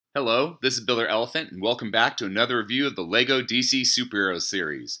Hello, this is Builder Elephant, and welcome back to another review of the LEGO DC Superheroes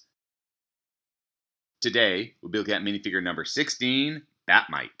series. Today, we'll be looking at minifigure number 16,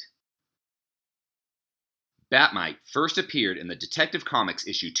 Bat-Mite. Bat-Mite first appeared in the Detective Comics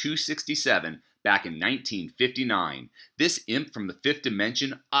issue 267 back in 1959. This imp from the fifth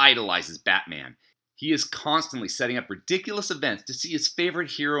dimension idolizes Batman. He is constantly setting up ridiculous events to see his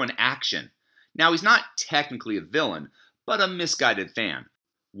favorite hero in action. Now, he's not technically a villain, but a misguided fan.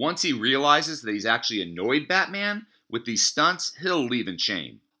 Once he realizes that he's actually annoyed Batman with these stunts, he'll leave in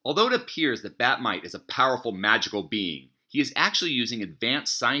shame. Although it appears that Bat-Mite is a powerful magical being, he is actually using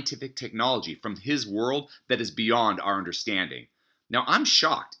advanced scientific technology from his world that is beyond our understanding. Now, I'm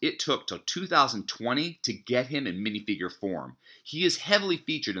shocked it took till 2020 to get him in minifigure form. He is heavily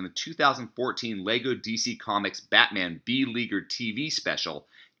featured in the 2014 LEGO DC Comics Batman Beleaguered TV special,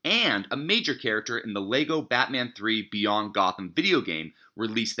 and a major character in the LEGO Batman 3 Beyond Gotham video game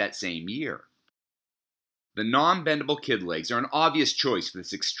released that same year. The non-bendable kid legs are an obvious choice for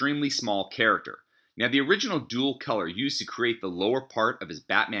this extremely small character. Now, the original dual color used to create the lower part of his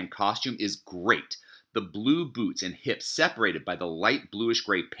Batman costume is great. The blue boots and hips separated by the light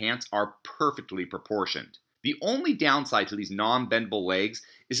bluish-gray pants are perfectly proportioned. The only downside to these non-bendable legs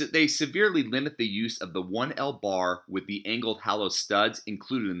is that they severely limit the use of the 1L bar with the angled hollow studs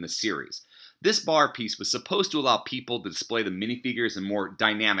included in the series. This bar piece was supposed to allow people to display the minifigures in more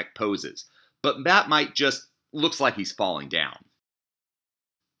dynamic poses, but Bat-Mite just looks like he's falling down.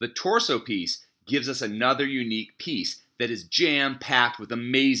 The torso piece gives us another unique piece that is jam-packed with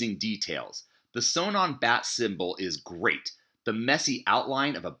amazing details. The sewn-on bat symbol is great. The messy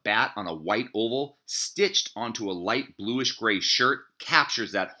outline of a bat on a white oval stitched onto a light bluish-gray shirt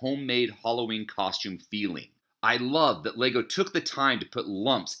captures that homemade Halloween costume feeling. I love that LEGO took the time to put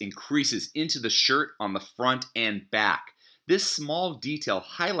lumps and creases into the shirt on the front and back. This small detail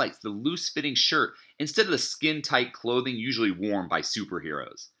highlights the loose-fitting shirt instead of the skin-tight clothing usually worn by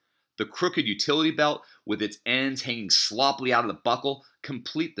superheroes. The crooked utility belt, with its ends hanging sloppily out of the buckle,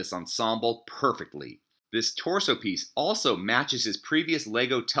 complete this ensemble perfectly. This torso piece also matches his previous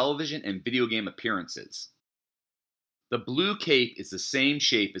LEGO television and video game appearances. The blue cape is the same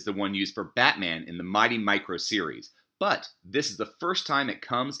shape as the one used for Batman in the Mighty Micro series, but this is the first time it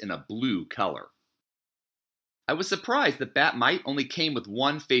comes in a blue color. I was surprised that Bat-Mite only came with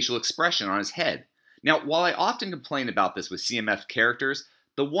one facial expression on his head. Now, while I often complain about this with CMF characters,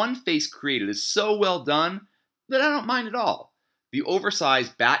 the one face created is so well done that I don't mind at all. The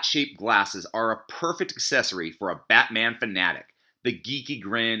oversized bat-shaped glasses are a perfect accessory for a Batman fanatic. The geeky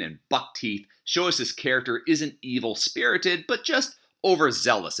grin and buck teeth show us this character isn't evil-spirited, but just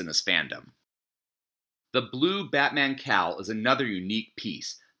overzealous in his fandom. The blue Batman cowl is another unique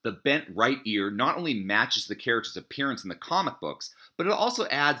piece. The bent right ear not only matches the character's appearance in the comic books, but it also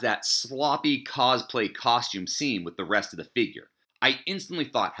adds that sloppy cosplay costume scene with the rest of the figure. I instantly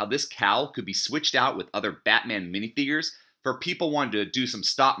thought how this cowl could be switched out with other Batman minifigures for people wanting to do some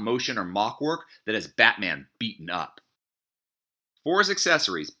stop motion or mock work that has Batman beaten up. For his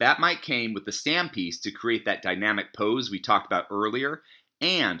accessories, Bat-Mite came with the stand piece to create that dynamic pose we talked about earlier,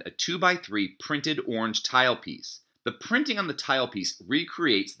 and a 2x3 printed orange tile piece. The printing on the tile piece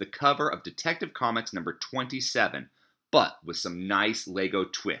recreates the cover of Detective Comics number 27, but with some nice LEGO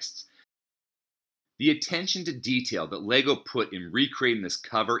twists. The attention to detail that LEGO put in recreating this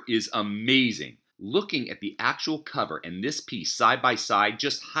cover is amazing. Looking at the actual cover and this piece side by side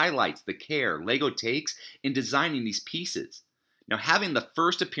just highlights the care LEGO takes in designing these pieces. Now, having the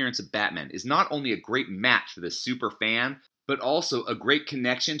first appearance of Batman is not only a great match for this super fan, but also a great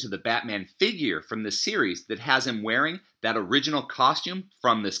connection to the Batman figure from the series that has him wearing that original costume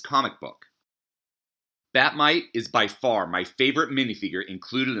from this comic book. Bat-Mite is by far my favorite minifigure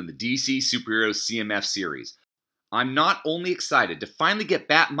included in the DC Superheroes CMF series. I'm not only excited to finally get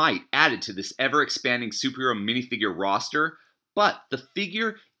Bat-Mite added to this ever-expanding superhero minifigure roster, but the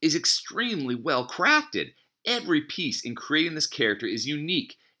figure is extremely well crafted. Every piece in creating this character is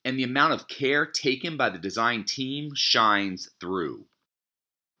unique, and the amount of care taken by the design team shines through.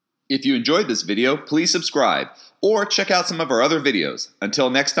 If you enjoyed this video, please subscribe, or check out some of our other videos. Until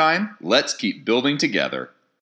next time, let's keep building together.